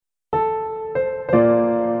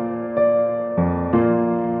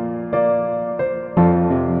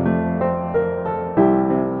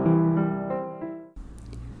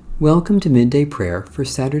Welcome to Midday Prayer for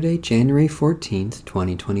Saturday, January 14th,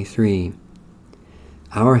 2023.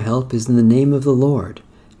 Our help is in the name of the Lord,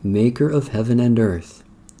 Maker of heaven and earth.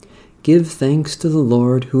 Give thanks to the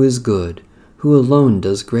Lord who is good, who alone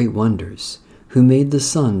does great wonders, who made the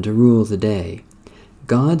sun to rule the day.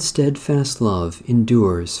 God's steadfast love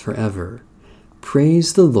endures forever.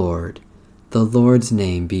 Praise the Lord's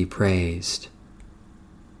name be praised.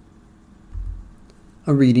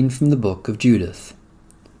 A reading from the book of Judith.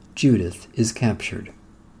 Judith is captured.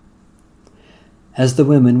 As the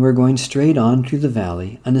women were going straight on through the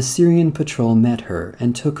valley, an Assyrian patrol met her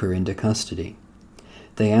and took her into custody.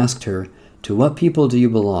 They asked her, "To what people do you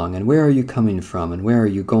belong, and where are you coming from, and where are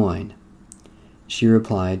you going?" She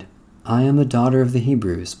replied, "I am a daughter of the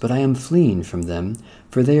Hebrews, but I am fleeing from them,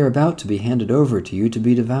 for they are about to be handed over to you to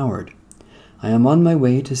be devoured. I am on my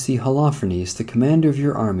way to see Holofernes, the commander of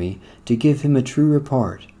your army, to give him a true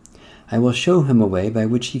report. I will show him a way by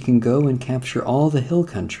which he can go and capture all the hill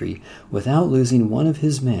country without losing one of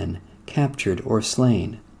his men, captured or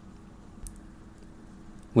slain."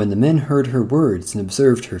 When the men heard her words and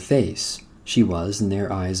observed her face, she was, in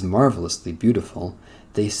their eyes, marvelously beautiful,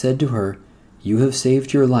 they said to her, "You have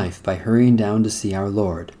saved your life by hurrying down to see our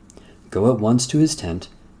Lord. Go at once to his tent.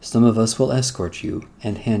 Some of us will escort you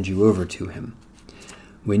and hand you over to him.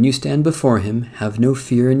 When you stand before him, have no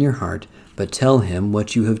fear in your heart, but tell him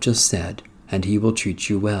what you have just said, and he will treat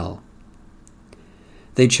you well."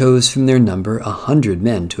 They chose from their number 100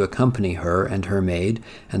 men to accompany her and her maid,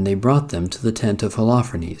 and they brought them to the tent of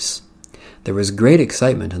Holofernes. There was great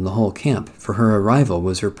excitement in the whole camp, for her arrival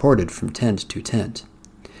was reported from tent to tent.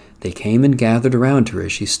 They came and gathered around her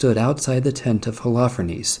as she stood outside the tent of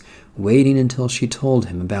Holofernes, waiting until she told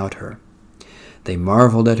him about her. They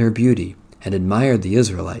marveled at her beauty and admired the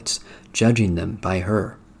Israelites, judging them by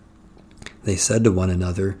her. They said to one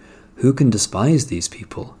another, "Who can despise these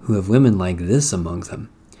people who have women like this among them?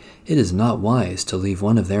 It is not wise to leave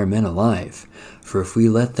one of their men alive, for if we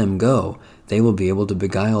let them go, they will be able to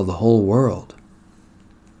beguile the whole world."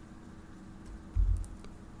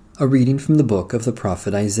 A reading from the book of the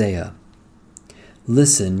prophet Isaiah.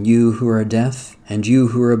 "Listen, you who are deaf, and you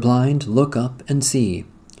who are blind, look up and see.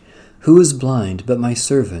 Who is blind but my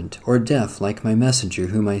servant, or deaf like my messenger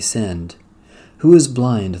whom I send? Who is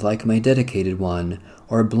blind like my dedicated one,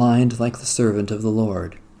 or blind like the servant of the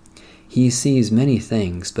Lord? He sees many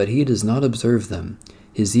things, but he does not observe them.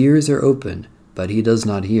 His ears are open, but he does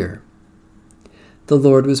not hear." The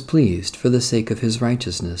Lord was pleased, for the sake of his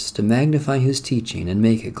righteousness, to magnify his teaching and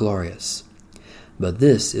make it glorious. But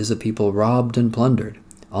this is a people robbed and plundered.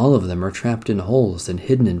 All of them are trapped in holes and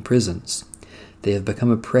hidden in prisons. They have become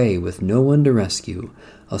a prey with no one to rescue,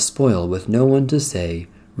 a spoil with no one to say,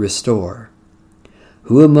 "Restore."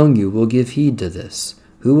 Who among you will give heed to this?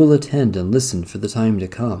 Who will attend and listen for the time to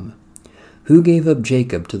come? Who gave up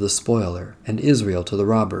Jacob to the spoiler, and Israel to the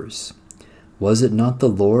robbers? Was it not the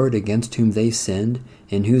Lord against whom they sinned,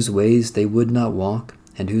 in whose ways they would not walk,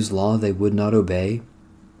 and whose law they would not obey?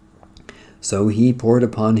 So he poured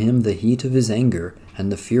upon him the heat of his anger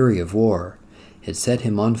and the fury of war. It set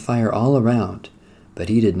him on fire all around, but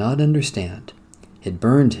he did not understand. It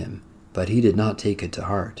burned him, but he did not take it to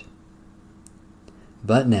heart.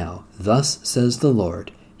 But now, thus says the Lord,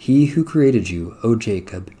 He who created you, O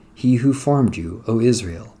Jacob, He who formed you, O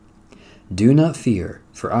Israel. Do not fear,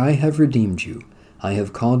 for I have redeemed you. I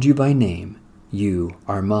have called you by name. You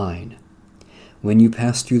are mine. When you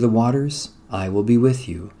pass through the waters, I will be with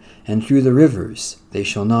you, and through the rivers, they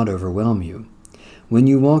shall not overwhelm you. When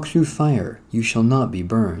you walk through fire, you shall not be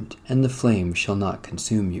burned, and the flame shall not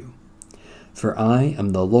consume you. For I am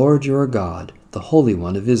the Lord your God, the Holy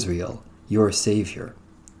One of Israel, your Savior.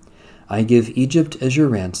 I give Egypt as your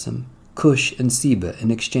ransom, Cush and Seba in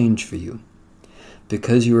exchange for you.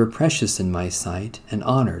 Because you are precious in my sight and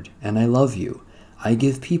honored, and I love you, I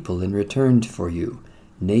give people in return for you,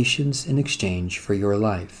 nations in exchange for your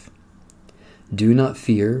life. Do not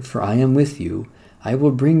fear, for I am with you. I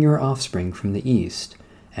will bring your offspring from the east,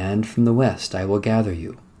 and from the west I will gather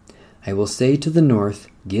you. I will say to the north,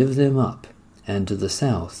 give them up, and to the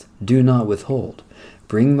south, do not withhold.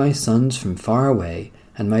 Bring my sons from far away,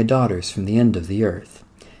 and my daughters from the end of the earth.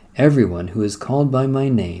 Everyone who is called by my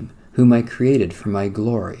name, whom I created for my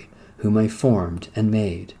glory, whom I formed and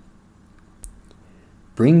made.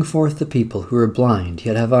 Bring forth the people who are blind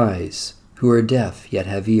yet have eyes, who are deaf yet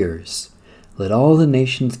have ears. Let all the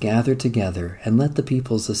nations gather together, and let the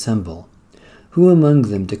peoples assemble. Who among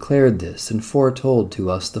them declared this and foretold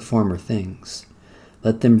to us the former things?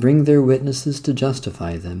 Let them bring their witnesses to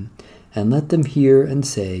justify them, and let them hear and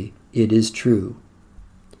say, It is true.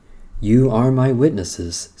 You are my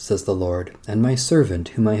witnesses, says the Lord, and my servant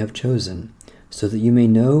whom I have chosen, so that you may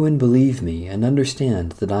know and believe me and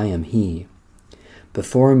understand that I am he.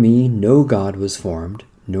 Before me no God was formed,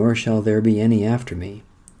 nor shall there be any after me.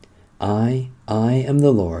 I am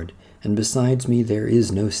the Lord, and besides me there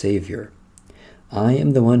is no Savior. I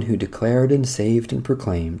am the one who declared and saved and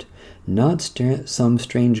proclaimed, not some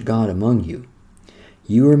strange God among you.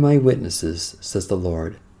 You are my witnesses, says the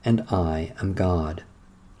Lord, and I am God.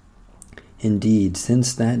 Indeed,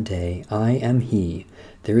 since that day I am he.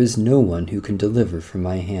 There is no one who can deliver from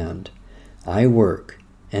my hand. I work,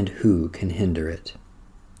 and who can hinder it?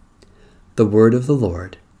 The word of the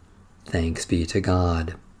Lord. Thanks be to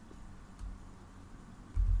God.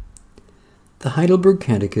 The Heidelberg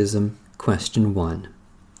Catechism, Question 1.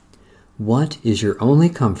 What is your only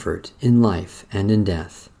comfort in life and in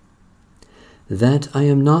death? That I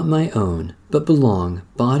am not my own, but belong,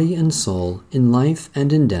 body and soul, in life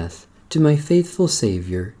and in death, to my faithful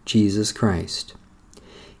Saviour, Jesus Christ.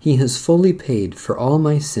 He has fully paid for all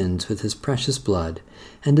my sins with his precious blood,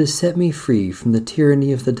 and has set me free from the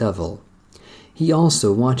tyranny of the devil. He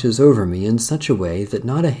also watches over me in such a way that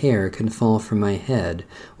not a hair can fall from my head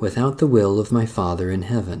without the will of my Father in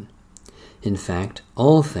heaven. In fact,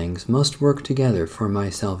 all things must work together for my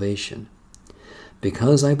salvation.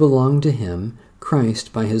 Because I belong to him,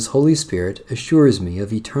 Christ, by his Holy Spirit, assures me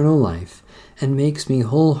of eternal life and makes me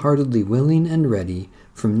wholeheartedly willing and ready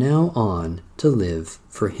from now on to live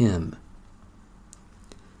for him.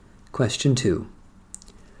 Question 2.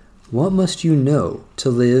 What must you know to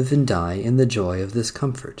live and die in the joy of this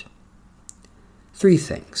comfort? 3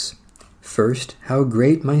 things. First, how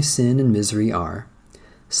great my sin and misery are.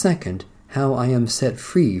 Second, how I am set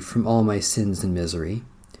free from all my sins and misery.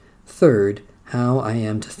 Third, how I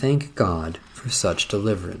am to thank God for such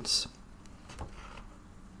deliverance.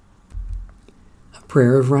 A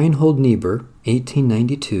prayer of Reinhold Niebuhr,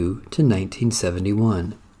 1892 to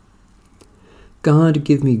 1971. God,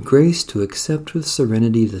 give me grace to accept with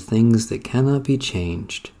serenity the things that cannot be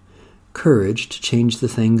changed, courage to change the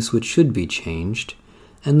things which should be changed,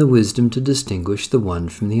 and the wisdom to distinguish the one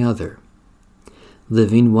from the other.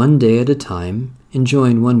 Living one day at a time,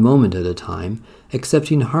 enjoying one moment at a time,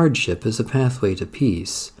 accepting hardship as a pathway to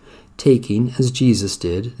peace, taking, as Jesus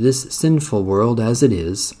did, this sinful world as it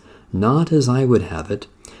is, not as I would have it,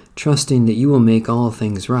 trusting that you will make all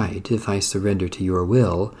things right if I surrender to your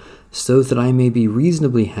will, so that I may be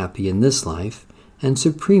reasonably happy in this life and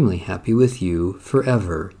supremely happy with you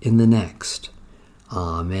forever in the next.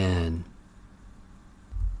 Amen.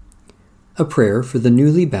 A prayer for the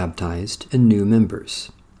newly baptized and new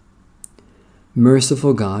members.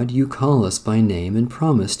 Merciful God, you call us by name and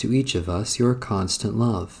promise to each of us your constant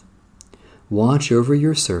love. Watch over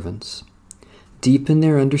your servants, deepen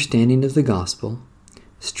their understanding of the gospel,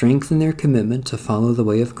 strengthen their commitment to follow the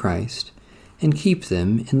way of Christ, and keep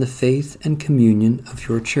them in the faith and communion of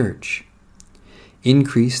your church.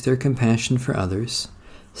 Increase their compassion for others,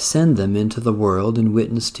 send them into the world and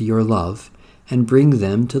witness to your love, and bring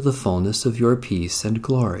them to the fullness of your peace and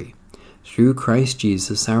glory. Through Christ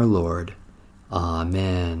Jesus our Lord.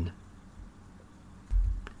 Amen.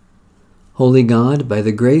 Holy God, by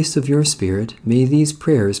the grace of your Spirit, may these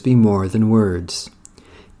prayers be more than words.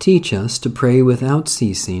 Teach us to pray without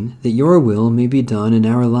ceasing, that your will may be done in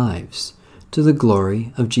our lives, to the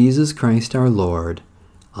glory of Jesus Christ our Lord.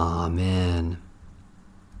 Amen.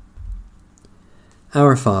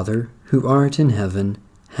 Our Father, who art in heaven,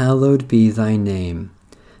 hallowed be thy name.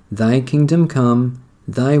 Thy kingdom come,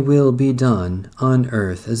 thy will be done, on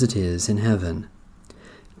earth as it is in heaven.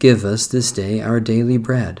 Give us this day our daily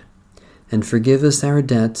bread, and forgive us our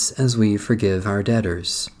debts as we forgive our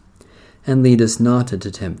debtors. And lead us not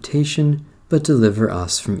into temptation, but deliver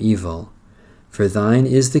us from evil. For thine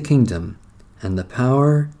is the kingdom, and the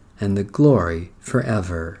power, and the glory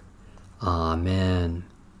forever. Amen.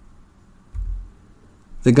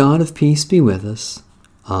 The God of peace be with us.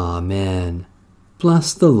 Amen.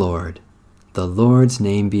 Bless the Lord. The Lord's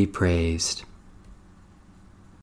name be praised.